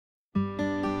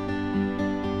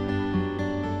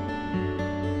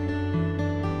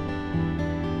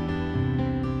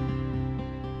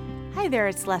there,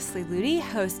 it's Leslie Ludy,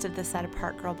 host of the Set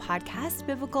Apart Girl podcast,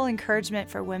 biblical encouragement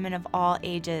for women of all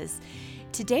ages.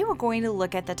 Today we're going to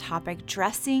look at the topic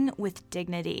dressing with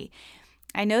dignity.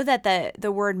 I know that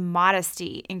the word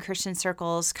modesty in Christian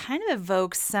circles kind of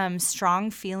evokes some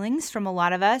strong feelings from a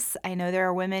lot of us. I know there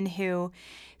are women who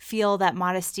feel that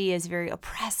modesty is very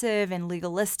oppressive and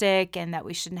legalistic and that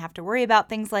we shouldn't have to worry about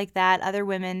things like that. Other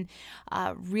women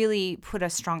really put a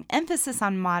strong emphasis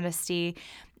on modesty.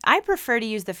 I prefer to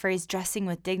use the phrase dressing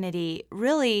with dignity,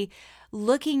 really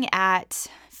looking at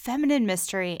feminine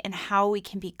mystery and how we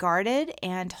can be guarded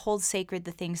and hold sacred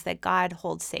the things that God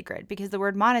holds sacred. Because the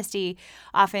word modesty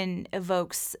often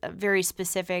evokes very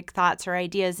specific thoughts or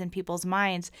ideas in people's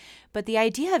minds. But the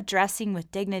idea of dressing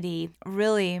with dignity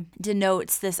really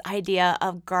denotes this idea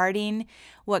of guarding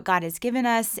what God has given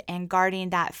us and guarding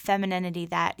that femininity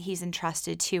that He's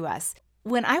entrusted to us.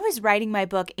 When I was writing my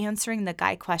book, Answering the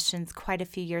Guy Questions, quite a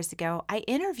few years ago, I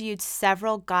interviewed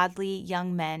several godly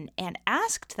young men and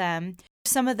asked them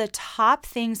some of the top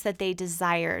things that they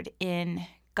desired in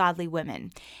godly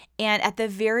women. And at the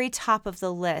very top of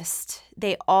the list,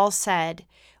 they all said,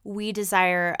 we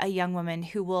desire a young woman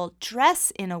who will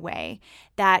dress in a way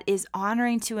that is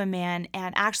honoring to a man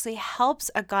and actually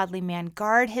helps a godly man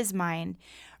guard his mind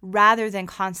rather than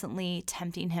constantly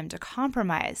tempting him to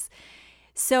compromise.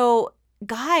 So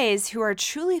guys who are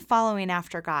truly following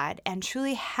after God and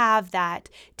truly have that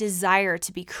desire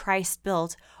to be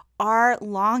Christ-built are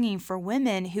longing for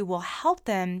women who will help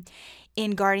them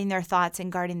in guarding their thoughts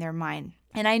and guarding their mind.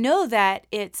 And I know that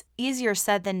it's easier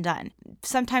said than done.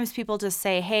 Sometimes people just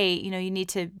say, hey, you need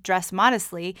to dress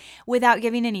modestly without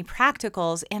giving any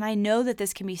practicals. And I know that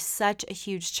this can be such a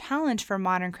huge challenge for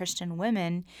modern Christian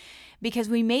women because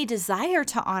we may desire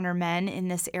to honor men in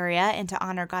this area and to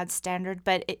honor God's standard,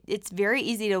 but it's very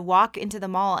easy to walk into the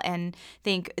mall and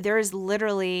think there is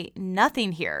literally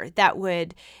nothing here that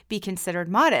would be considered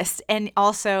modest and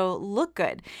also look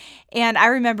good. And I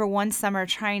remember one summer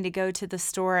trying to go to the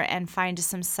store and find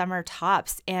some summer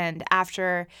tops, and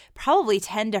after probably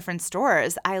 10 different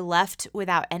stores, I left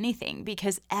without anything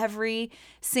because every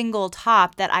single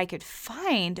top that I could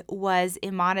find was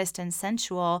immodest and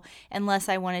sensual unless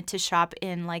I wanted to shop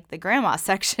in like the grandma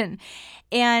section.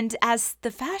 And as the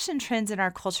fashion trends in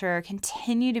our culture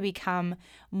continue to become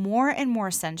more and more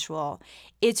sensual,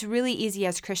 it's really easy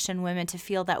as Christian women to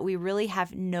feel that we really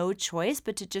have no choice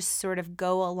but to just sort of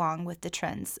go along with the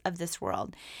trends of this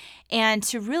world. And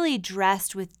to really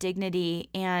dress with dignity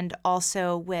and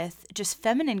also with just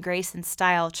feminine grace and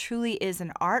style truly is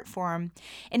an art form.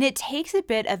 And it takes a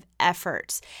bit of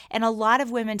effort. And a lot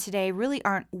of women today really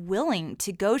aren't willing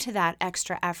to go to that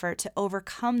extra effort to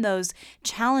overcome those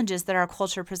challenges that our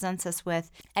culture presents us with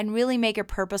and really make a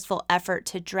purposeful effort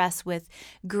to dress with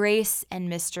grace and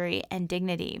mystery and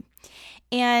dignity.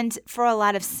 And for a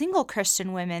lot of single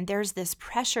Christian women, there's this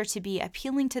pressure to be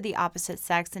appealing to the opposite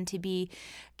sex and to be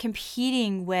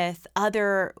competing with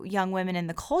other young women in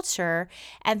the culture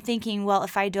and thinking, well,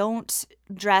 if I don't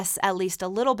dress at least a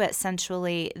little bit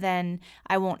sensually, then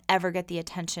I won't ever get the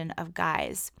attention of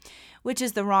guys, which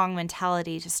is the wrong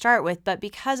mentality to start with. But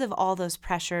because of all those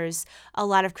pressures, a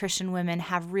lot of Christian women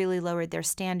have really lowered their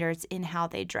standards in how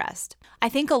they dressed. I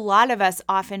think a lot of us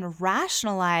often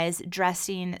rationalize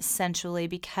dressing sensually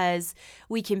because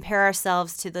we compare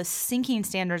ourselves to the sinking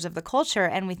standards of the culture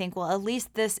and we think, well, at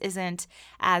least this isn't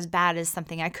as bad as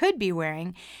something I could be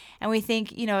wearing. And we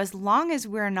think, as long as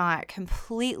we're not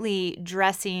completely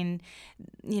dressing,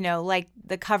 like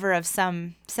the cover of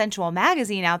some sensual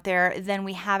magazine out there, then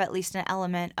we have at least an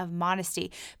element of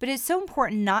modesty. But it's so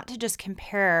important not to just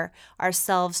compare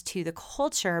ourselves to the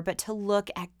culture, but to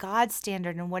look at God's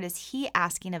standard and what is He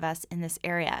asking of us in this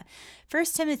area. 1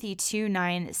 Timothy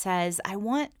 2:9 says, I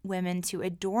want women to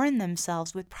adorn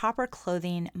themselves with proper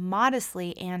clothing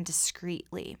modestly and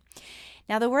discreetly.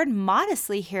 Now, the word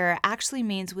modestly here actually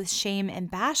means with shame and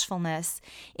bashfulness.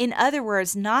 In other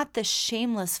words, not the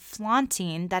shameless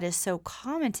flaunting that is so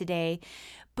common today,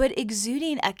 but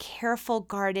exuding a careful,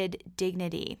 guarded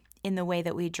dignity in the way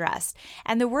that we dress.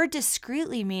 And the word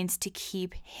discreetly means to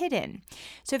keep hidden.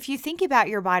 So if you think about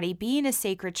your body being a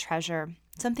sacred treasure,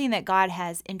 something that God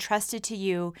has entrusted to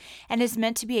you and is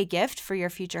meant to be a gift for your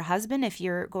future husband if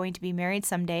you're going to be married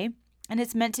someday, and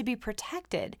it's meant to be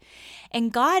protected.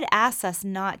 And God asks us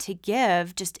not to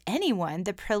give just anyone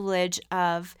the privilege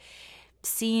of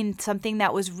seeing something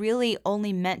that was really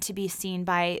only meant to be seen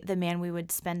by the man we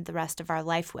would spend the rest of our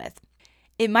life with.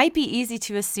 It might be easy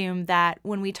to assume that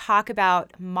when we talk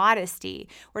about modesty,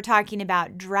 we're talking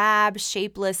about drab,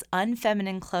 shapeless,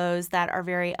 unfeminine clothes that are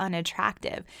very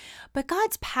unattractive. But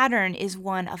God's pattern is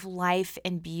one of life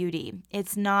and beauty.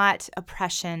 It's not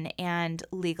oppression and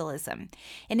legalism,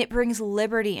 and it brings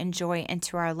liberty and joy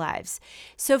into our lives.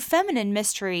 So feminine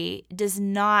mystery does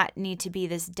not need to be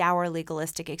this dour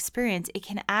legalistic experience. It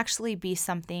can actually be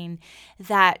something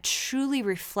that truly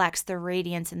reflects the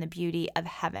radiance and the beauty of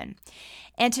heaven.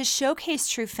 And to showcase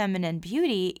true feminine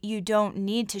beauty, you don't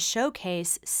need to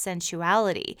showcase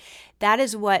sensuality. That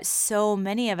is what so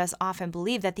many of us often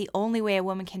believe, that the only way a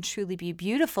woman can truly be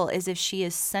beautiful is if she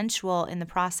is sensual in the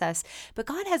process. But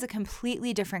God has a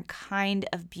completely different kind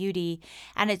of beauty,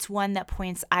 and it's one that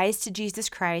points eyes to Jesus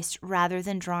Christ rather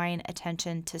than drawing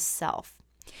attention to self.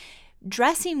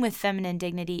 Dressing with feminine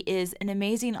dignity is an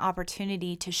amazing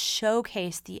opportunity to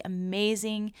showcase the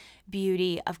amazing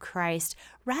beauty of Christ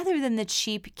rather than the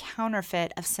cheap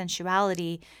counterfeit of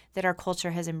sensuality that our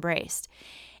culture has embraced.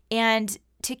 And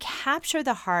to capture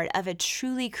the heart of a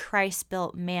truly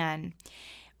Christ-built man,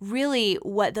 really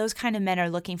what those kind of men are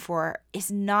looking for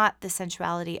is not the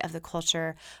sensuality of the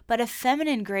culture, but a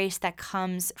feminine grace that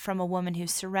comes from a woman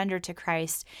who's surrendered to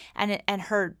Christ, and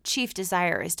her chief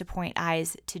desire is to point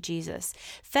eyes to Jesus.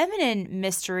 Feminine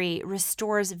mystery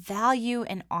restores value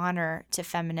and honor to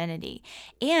femininity,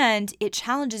 and it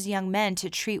challenges young men to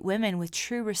treat women with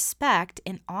true respect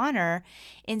and honor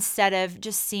instead of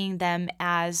just seeing them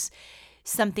as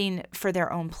something for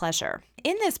their own pleasure.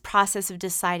 In this process of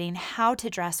deciding how to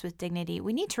dress with dignity,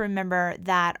 we need to remember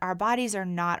that our bodies are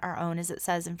not our own, as it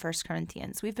says in 1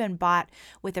 Corinthians. We've been bought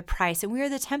with a price, and we are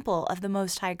the temple of the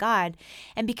Most High God.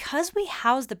 And because we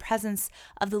house the presence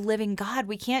of the living God,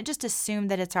 we can't just assume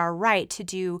that it's our right to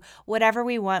do whatever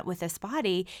we want with this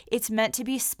body. It's meant to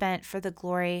be spent for the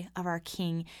glory of our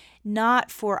King, not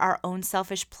for our own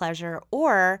selfish pleasure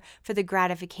or for the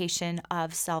gratification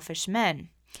of selfish men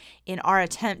in our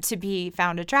attempt to be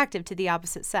found attractive to the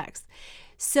opposite sex.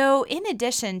 So in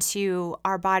addition to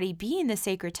our body being the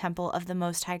sacred temple of the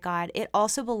Most High God, it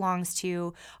also belongs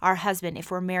to our husband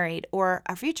if we're married, or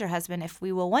our future husband if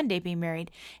we will one day be married.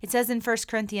 It says in 1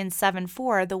 Corinthians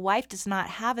 7:4, the wife does not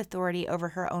have authority over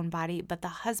her own body, but the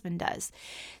husband does.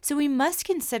 So we must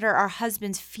consider our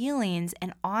husband's feelings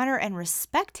and honor and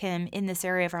respect him in this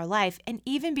area of our life. And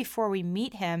even before we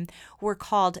meet him, we're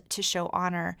called to show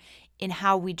honor in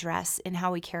how we dress, in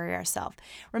how we carry ourselves.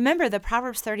 Remember, the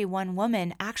Proverbs 31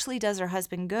 woman actually does her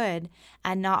husband good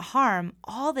and not harm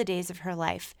all the days of her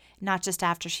life, not just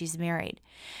after she's married.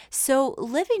 So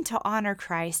living to honor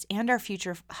Christ and our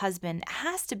future husband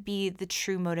has to be the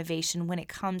true motivation when it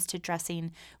comes to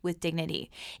dressing with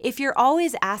dignity. If you're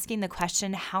always asking the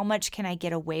question, how much can I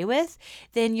get away with?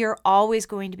 Then you're always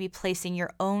going to be placing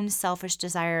your own selfish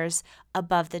desires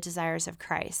above the desires of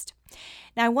Christ.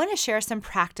 Now, I want to share some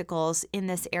practicals in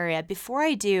this area. Before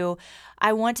I do,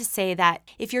 I want to say that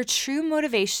if your true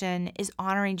motivation is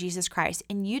honoring Jesus Christ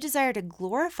and you desire to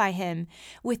glorify him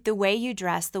with the way you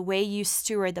dress, the way you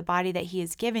steward the body that he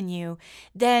has given you,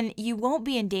 then you won't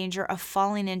be in danger of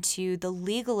falling into the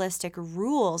legalistic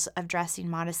rules of dressing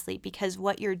modestly, because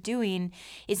what you're doing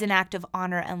is an act of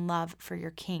honor and love for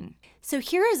your King. So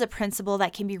here is a principle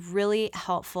that can be really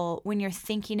helpful when you're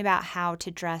thinking about how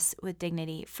to dress with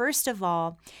dignity. First of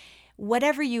all,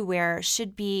 whatever you wear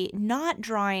should be not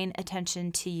drawing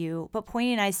attention to you, but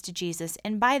pointing eyes to Jesus.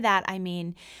 And by that, I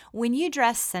mean, when you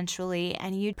dress sensually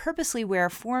and you purposely wear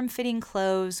form-fitting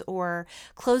clothes or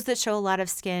clothes that show a lot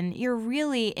of skin, you're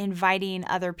really inviting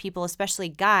other people, especially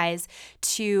guys,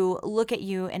 to look at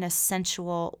you in a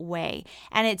sensual way.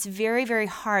 And it's very, very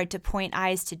hard to point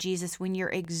eyes to Jesus when you're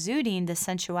exuding the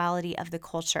sensuality of the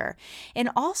culture. And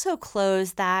also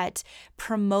clothes that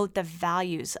promote the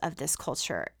values of this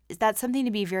culture. That's something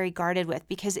to be very guarded with,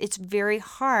 because it's very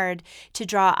hard to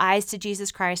draw eyes to Jesus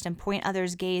Christ and point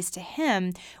others' gaze to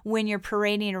him when you're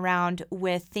parading around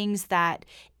with things that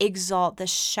exalt the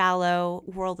shallow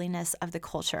worldliness of the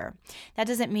culture. That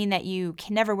doesn't mean that you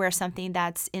can never wear something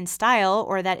that's in style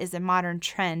or that is a modern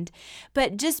trend,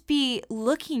 but just be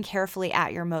looking carefully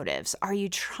at your motives. Are you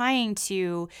trying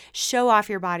to show off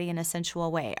your body in a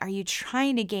sensual way? Are you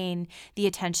trying to gain the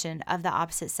attention of the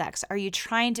opposite sex? Are you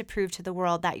trying to prove to the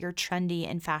world that you're trendy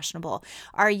and fashionable?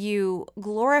 Are you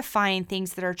glorifying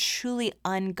things that are truly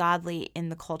ungodly in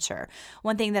the culture?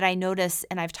 One thing that I notice,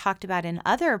 and I've talked about in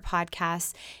other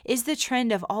podcasts, is the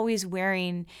trend of always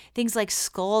wearing things like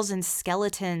skulls and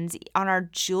skeletons on our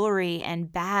jewelry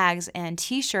and bags and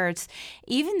t-shirts.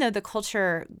 Even though the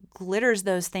culture glitters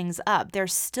those things up, they're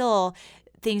still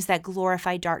things that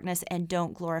glorify darkness and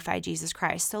don't glorify Jesus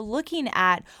Christ. So looking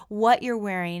at what you're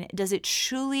wearing, does it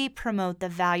truly promote the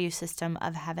value system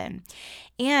of heaven?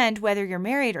 And whether you're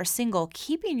married or single,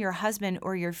 keeping your husband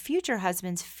or your future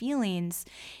husband's feelings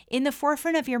in the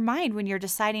forefront of your mind when you're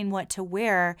deciding what to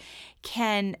wear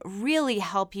can really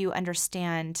help you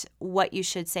understand what you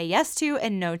should say yes to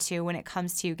and no to when it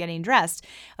comes to getting dressed.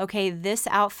 Okay, this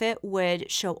outfit would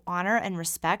show honor and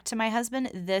respect to my husband.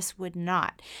 This would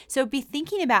not. So be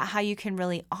thinking about how you can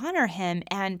really honor him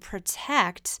and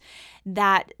protect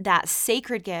that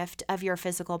sacred gift of your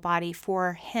physical body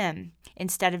for him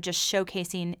instead of just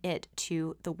showcasing it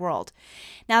to the world.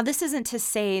 Now, this isn't to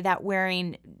say that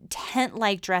wearing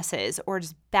tent-like dresses or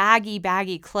just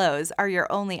baggy clothes are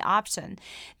your only option.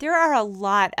 There are a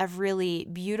lot of really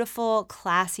beautiful,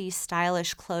 classy,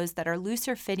 stylish clothes that are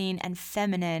looser fitting and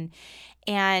feminine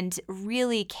and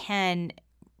really can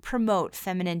promote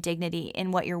feminine dignity in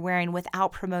what you're wearing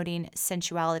without promoting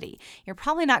sensuality. You're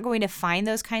probably not going to find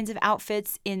those kinds of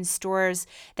outfits in stores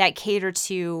that cater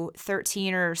to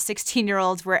 13 or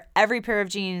 16-year-olds where every pair of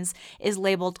jeans is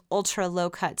labeled ultra low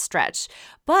cut stretch.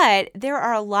 But there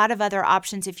are a lot of other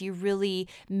options if you really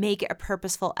make a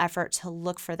purposeful effort to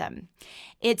look for them.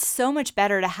 It's so much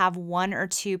better to have one or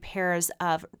two pairs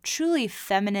of truly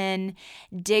feminine,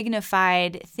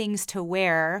 dignified things to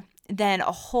wear than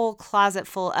a whole closet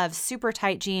full of super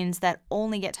tight jeans that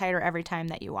only get tighter every time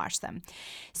that you wash them.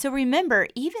 So remember,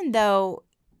 even though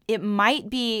it might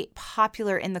be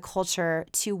popular in the culture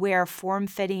to wear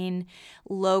form-fitting,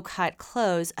 low-cut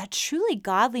clothes, a truly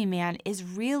godly man is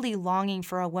really longing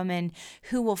for a woman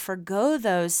who will forgo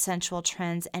those sensual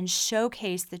trends and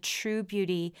showcase the true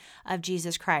beauty of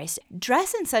Jesus Christ.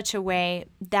 Dress in such a way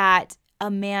that a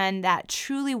man that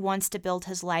truly wants to build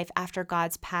his life after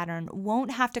God's pattern won't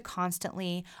have to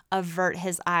constantly avert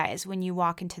his eyes when you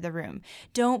walk into the room.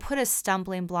 Don't put a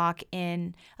stumbling block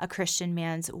in a Christian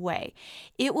man's way.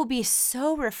 It will be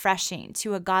so refreshing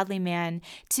to a godly man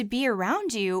to be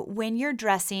around you when you're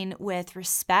dressing with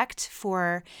respect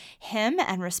for him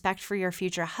and respect for your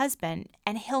future husband.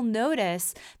 And he'll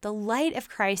notice the light of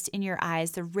Christ in your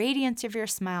eyes, the radiance of your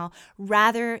smile,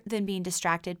 rather than being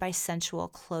distracted by sensual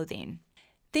clothing.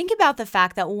 Think about the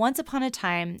fact that once upon a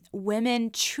time, women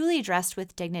truly dressed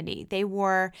with dignity. They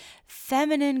wore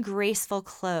feminine, graceful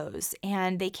clothes,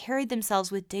 and they carried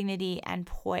themselves with dignity and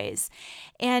poise.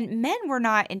 And men were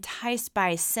not enticed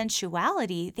by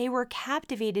sensuality. They were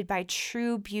captivated by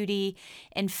true beauty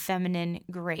and feminine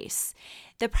grace.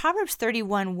 The Proverbs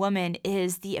 31 woman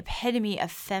is the epitome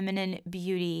of feminine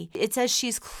beauty. It says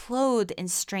she's clothed in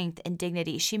strength and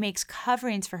dignity. She makes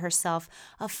coverings for herself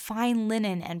of fine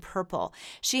linen and purple.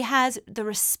 She has the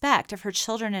respect of her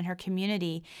children and her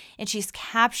community, and she's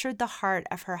captured the heart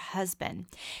of her husband.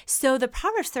 So the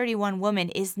Proverbs 31 woman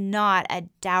is not a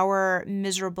dour,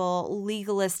 miserable,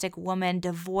 legalistic woman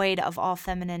devoid of all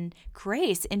feminine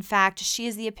grace. In fact, she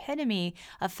is the epitome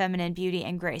of feminine beauty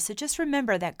and grace. So just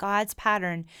remember that God's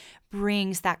pattern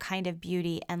brings that kind of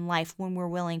beauty and life when we're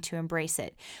willing to embrace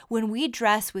it. When we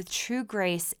dress with true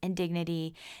grace and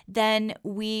dignity, then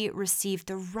we receive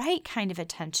the right kind of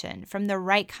attention from the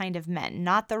right kind of men,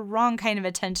 not the wrong kind of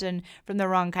attention from the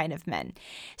wrong kind of men.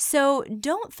 So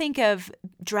don't think of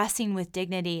dressing with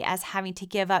dignity as having to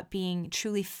give up being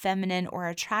truly feminine or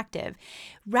attractive.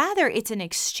 Rather, it's an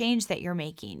exchange that you're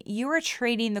making. You are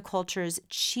trading the culture's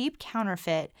cheap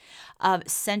counterfeit of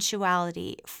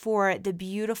sensuality for the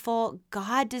beautiful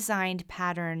God-designed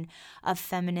pattern of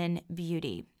feminine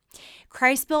beauty.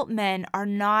 Christ-built men are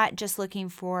not just looking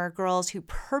for girls who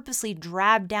purposely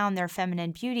drab down their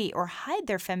feminine beauty or hide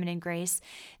their feminine grace.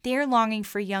 They are longing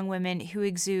for young women who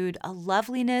exude a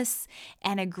loveliness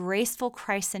and a graceful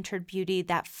Christ-centered beauty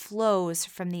that flows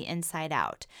from the inside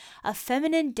out. A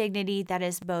feminine dignity that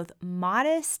is both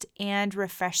modest and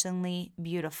refreshingly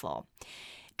beautiful.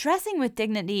 Dressing with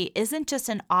dignity isn't just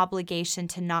an obligation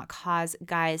to not cause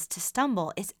guys to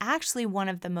stumble. It's actually one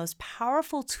of the most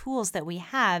powerful tools that we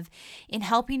have in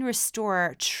helping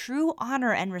restore true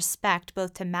honor and respect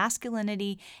both to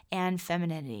masculinity and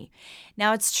femininity.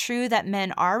 Now, it's true that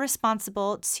men are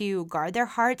responsible to guard their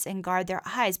hearts and guard their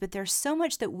eyes, but there's so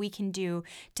much that we can do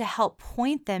to help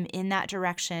point them in that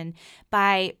direction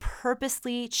by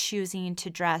purposely choosing to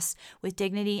dress with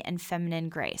dignity and feminine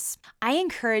grace. I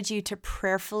encourage you to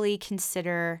prayerfully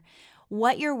consider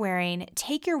what you're wearing,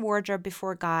 take your wardrobe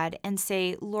before God and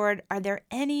say, Lord, are there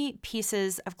any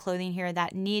pieces of clothing here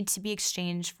that need to be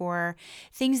exchanged for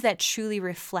things that truly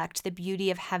reflect the beauty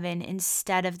of heaven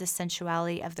instead of the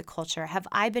sensuality of the culture? Have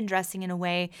I been dressing in a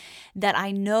way that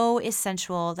I know is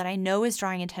sensual, that I know is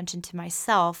drawing attention to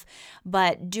myself,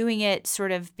 but doing it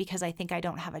sort of because I think I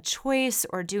don't have a choice,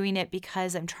 or doing it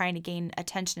because I'm trying to gain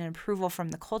attention and approval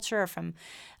from the culture or from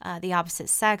the opposite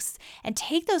sex? And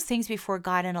take those things before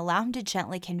God and allow Him to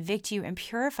gently convict you and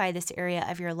purify this area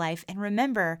of your life. And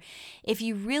remember, if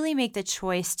you really make the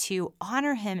choice to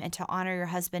honor Him and to honor your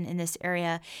husband in this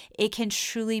area, it can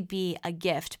truly be a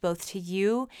gift both to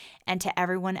you and to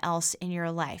everyone else in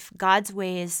your life. God's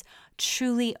ways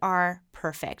truly are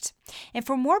perfect. And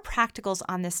for more practicals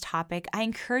on this topic, I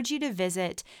encourage you to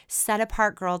visit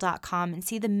setapartgirl.com and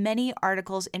see the many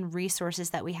articles and resources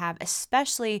that we have,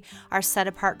 especially our Set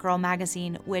Apart Girl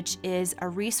magazine, which is a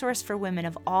resource for women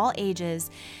of all ages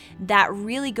that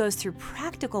really goes through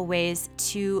practical ways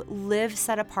to live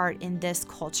set apart in this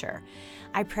culture.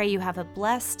 I pray you have a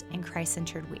blessed and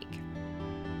Christ-centered week.